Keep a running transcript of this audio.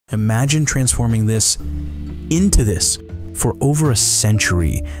Imagine transforming this into this. For over a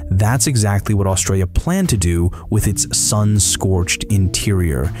century, that's exactly what Australia planned to do with its sun-scorched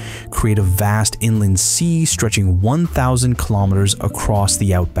interior. Create a vast inland sea stretching 1,000 kilometers across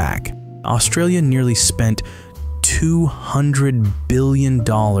the Outback. Australia nearly spent $200 billion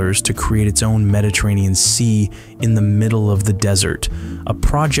to create its own Mediterranean Sea in the middle of the desert, a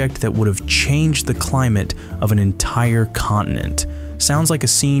project that would have changed the climate of an entire continent. Sounds like a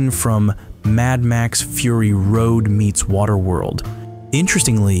scene from Mad Max Fury Road meets Waterworld.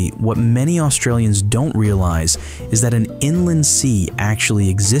 Interestingly, what many Australians don't realize is that an inland sea actually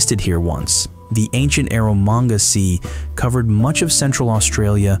existed here once. The ancient Eromanga Sea covered much of Central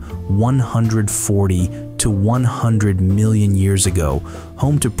Australia 140 to 100 million years ago,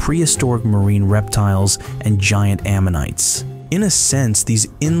 home to prehistoric marine reptiles and giant ammonites. In a sense, these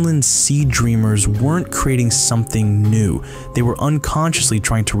inland sea dreamers weren't creating something new. They were unconsciously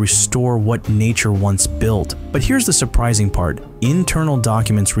trying to restore what nature once built. But here's the surprising part. Internal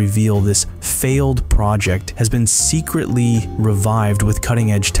documents reveal this failed project has been secretly revived with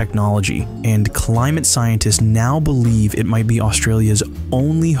cutting-edge technology, and climate scientists now believe it might be Australia's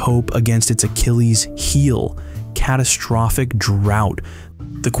only hope against its Achilles heel: catastrophic drought.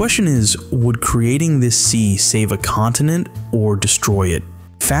 The question is, would creating this sea save a continent or destroy it?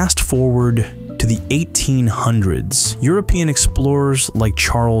 Fast forward to the 1800s, European explorers like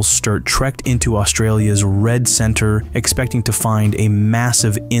Charles Sturt trekked into Australia's red centre, expecting to find a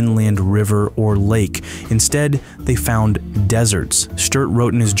massive inland river or lake. Instead, they found deserts. Sturt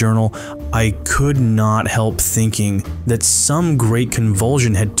wrote in his journal, "I could not help thinking that some great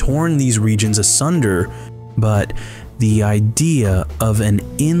convulsion had torn these regions asunder, but the idea of an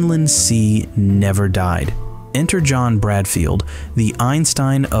inland sea never died." Enter John Bradfield, the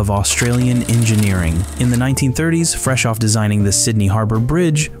Einstein of Australian engineering. In the 1930s, fresh off designing the Sydney Harbour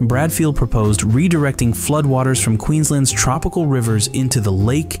Bridge, Bradfield proposed redirecting floodwaters from Queensland's tropical rivers into the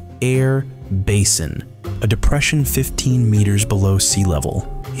Lake Eyre Basin, a depression 15 meters below sea level.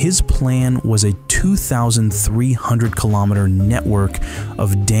 His plan was a 2,300-kilometer network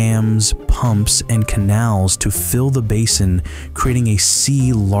of dams, pumps, and canals to fill the basin, creating a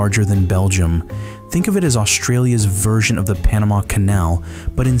sea larger than Belgium. Think of it as Australia's version of the Panama Canal,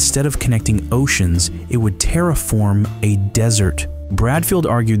 but instead of connecting oceans, it would terraform a desert. Bradfield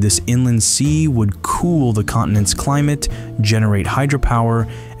argued this inland sea would cool the continent's climate, generate hydropower,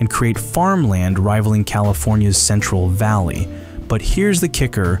 and create farmland rivaling California's Central Valley. But here's the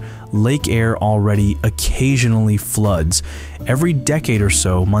kicker: Lake Eyre already occasionally floods. Every decade or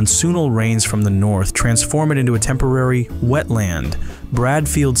so, monsoonal rains from the north transform it into a temporary wetland.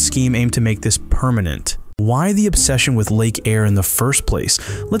 Bradfield's scheme aimed to make this permanent. Why the obsession with Lake Eyre in the first place?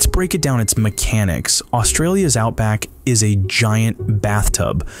 Let's break it down its mechanics. Australia's outback is a giant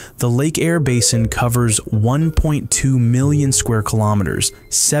bathtub. The Lake Eyre Basin covers 1.2 million square kilometers,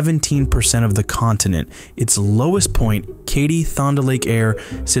 17% of the continent. Its lowest point, Katy thanda-lake Eyre,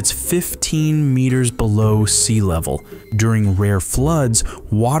 sits 15 meters below sea level. During rare floods,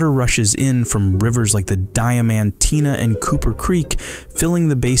 water rushes in from rivers like the Diamantina and Cooper Creek, filling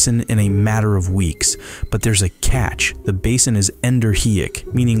the basin in a matter of weeks. But there's a catch. The basin is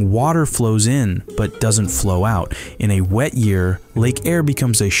endorheic, meaning water flows in but doesn't flow out. In a wet year, Lake Eyre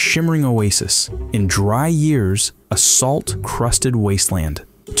becomes a shimmering oasis. In dry years, a salt-crusted wasteland.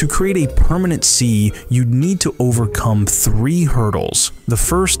 To create a permanent sea, you'd need to overcome 3 hurdles. The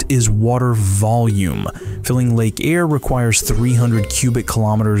first is water volume. Filling Lake Eyre requires 300 cubic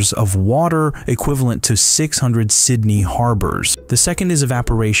kilometers of water, equivalent to 600 Sydney harbors. The second is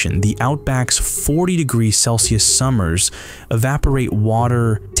evaporation. The Outback's 40°C summers evaporate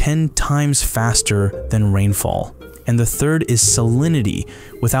water 10 times faster than rainfall. And the third is salinity.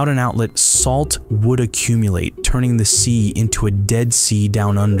 Without an outlet, salt would accumulate, turning the sea into a Dead Sea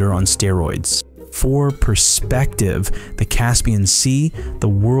down under on steroids. For perspective, the Caspian Sea, the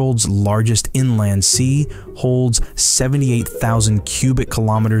world's largest inland sea, holds 78,000 cubic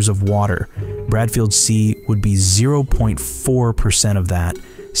kilometers of water. Bradfield's Sea would be 0.4% of that.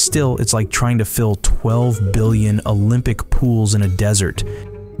 Still, it's like trying to fill 12 billion Olympic pools in a desert.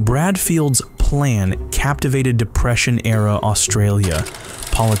 Bradfield's plan captivated Depression-era Australia.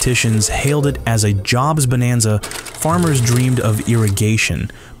 Politicians hailed it as a jobs bonanza. Farmers dreamed of irrigation,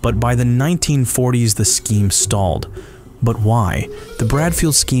 but by the 1940s the scheme stalled. But why? The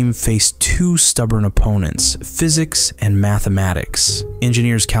Bradfield scheme faced 2 stubborn opponents: physics and mathematics.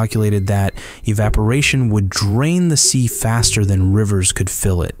 Engineers calculated that evaporation would drain the sea faster than rivers could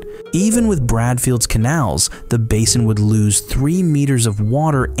fill it. Even with Bradfield's canals, the basin would lose 3 meters of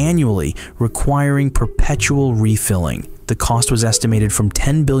water annually, requiring perpetual refilling. The cost was estimated from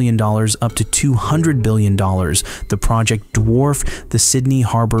 $10 billion up to $200 billion. The project dwarfed the Sydney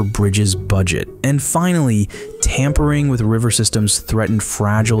Harbour Bridge's budget. And finally, tampering with river systems threatened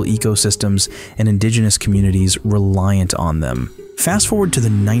fragile ecosystems and indigenous communities reliant on them. Fast forward to the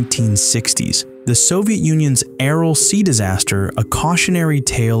 1960s. The Soviet Union's Aral sea disaster, a cautionary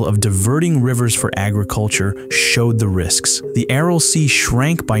tale of diverting rivers for agriculture, showed the risks. The Aral Sea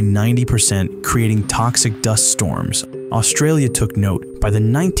shrank by 90%, creating toxic dust storms. Australia took note. By the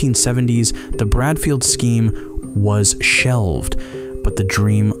 1970s, the Bradfield scheme was shelved, but the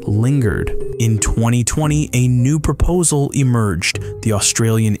dream lingered. In 2020, a new proposal emerged, the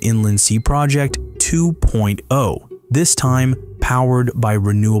Australian Inland Sea Project 2.0, this time powered by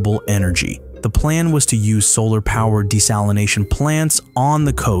renewable energy. The plan was to use solar-powered desalination plants on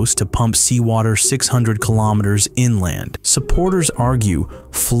the coast to pump seawater 600 kilometers inland. Supporters argue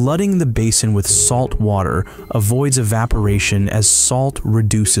flooding the basin with salt water avoids evaporation as salt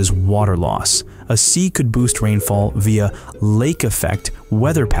reduces water loss. A sea could boost rainfall via lake effect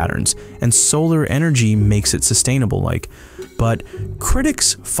weather patterns, and solar energy makes it sustainable But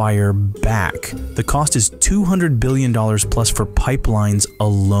critics fire back. The cost is $200 billion plus for pipelines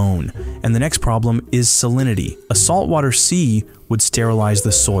alone. And the next problem is salinity. A saltwater sea would sterilize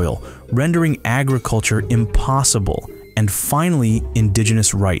the soil, rendering agriculture impossible. And finally,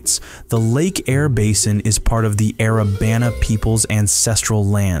 indigenous rights. The Lake Eyre Basin is part of the Arabana people's ancestral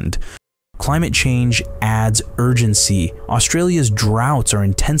land. Climate change adds urgency. Australia's droughts are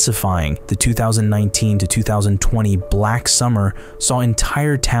intensifying. The 2019 to 2020 Black Summer saw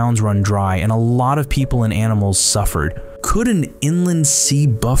entire towns run dry, and a lot of people and animals suffered. Could an inland sea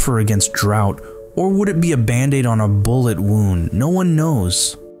buffer against drought, or would it be a band-aid on a bullet wound? No one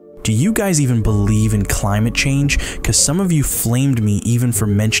knows. Do you guys even believe in climate change? Because some of you flamed me even for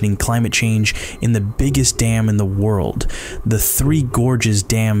mentioning climate change in the biggest dam in the world, the Three Gorges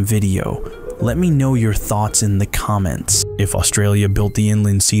Dam video. Let me know your thoughts in the comments. If Australia built the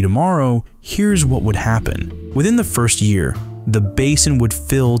inland sea tomorrow, here's what would happen. Within the first year, the basin would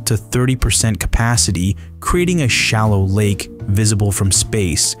fill to 30% capacity, creating a shallow lake visible from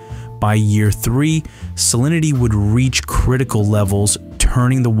space. By year 3, salinity would reach critical levels,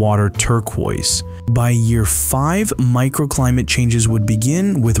 turning the water turquoise. By year 5, microclimate changes would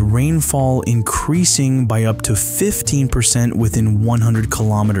begin, with rainfall increasing by up to 15% within 100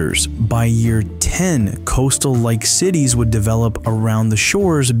 kilometers. By year 10, coastal-like cities would develop around the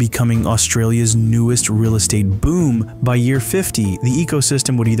shores, becoming Australia's newest real estate boom. By year 50, the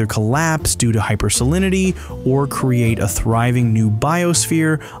ecosystem would either collapse due to hypersalinity or create a thriving new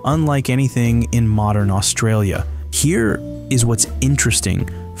biosphere, unlike anything in modern Australia. Here is what's interesting.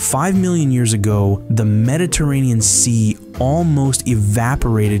 5 million years ago, the Mediterranean Sea almost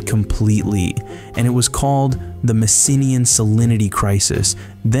evaporated completely, and it was called the Messinian Salinity Crisis.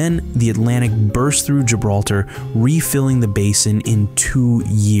 Then the Atlantic burst through Gibraltar, refilling the basin in 2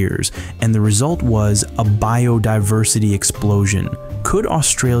 years, and the result was a biodiversity explosion. Could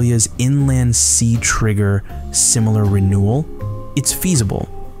Australia's inland sea trigger similar renewal? It's feasible.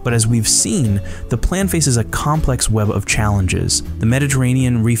 But as we've seen, the plan faces a complex web of challenges. The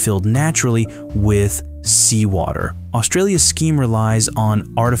Mediterranean refilled naturally with seawater. Australia's scheme relies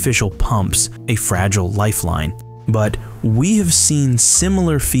on artificial pumps, a fragile lifeline. But we have seen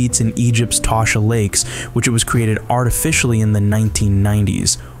similar feats in Egypt's Tasha Lakes, which was created artificially in the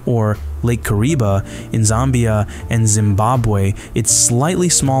 1990s, or Lake Kariba in Zambia and Zimbabwe. It's slightly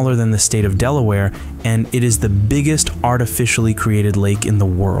smaller than the state of Delaware, and it is the biggest artificially created lake in the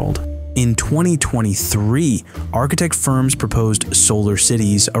world. In 2023, architect firms proposed solar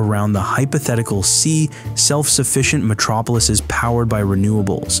cities around the hypothetical sea, self-sufficient metropolises powered by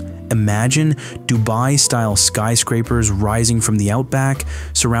renewables. Imagine Dubai-style skyscrapers rising from the Outback,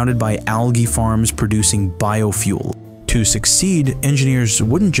 surrounded by algae farms producing biofuel. To succeed, engineers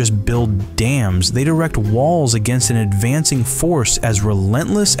wouldn't just build dams, they'd erect walls against an advancing force as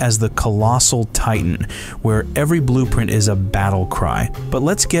relentless as the colossal Titan, where every blueprint is a battle cry. But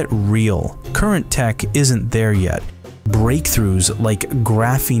let's get real. Current tech isn't there yet. Breakthroughs like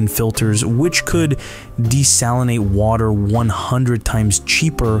graphene filters, which could desalinate water 100 times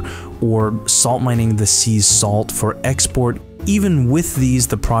cheaper, or salt mining the sea's salt for export. Even with these,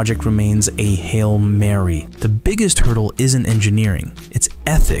 the project remains a Hail Mary. The biggest hurdle isn't engineering, it's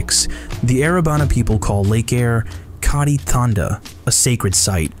ethics. The Arabana people call Lake Eyre Kadi Thanda, a sacred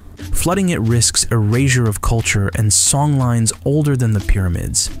site. Flooding it risks erasure of culture and songlines older than the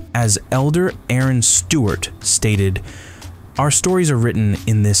pyramids. As Elder Aaron Stewart stated, "Our stories are written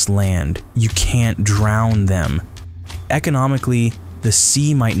in this land. You can't drown them." Economically, the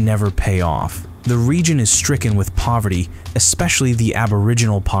sea might never pay off. The region is stricken with poverty, especially the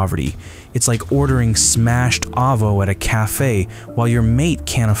Aboriginal poverty. It's like ordering smashed avo at a cafe while your mate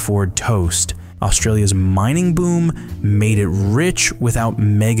can't afford toast. Australia's mining boom made it rich without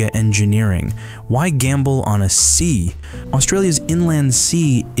mega engineering. Why gamble on a sea? Australia's inland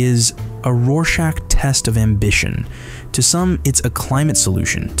sea is a Rorschach test of ambition. To some, it's a climate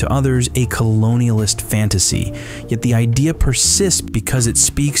solution, to others, a colonialist fantasy. Yet the idea persists because it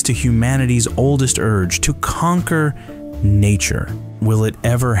speaks to humanity's oldest urge to conquer nature. Will it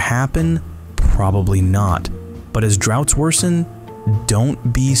ever happen? Probably not. But as droughts worsen,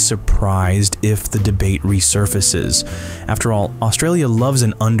 don't be surprised if the debate resurfaces. After all, Australia loves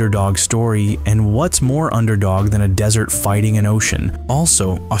an underdog story, and what's more underdog than a desert fighting an ocean?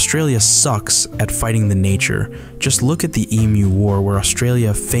 Also, Australia sucks at fighting the nature. Just look at the Emu War, where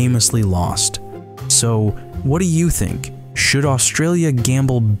Australia famously lost. So, what do you think? Should Australia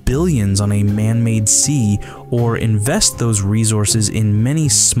gamble billions on a man-made sea, or invest those resources in many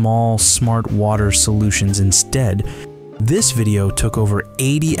small, smart water solutions instead? This video took over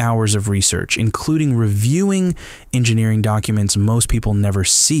 80 hours of research, including reviewing engineering documents most people never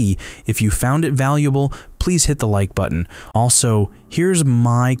see. If you found it valuable, please hit the like button. Also, here's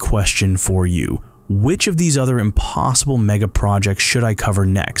my question for you. Which of these other impossible mega projects should I cover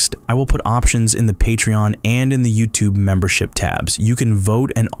next? I will put options in the Patreon and in the YouTube membership tabs. You can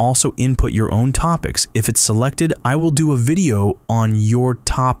vote and also input your own topics. If it's selected, I will do a video on your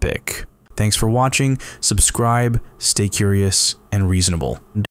topic. Thanks for watching, subscribe, stay curious and reasonable.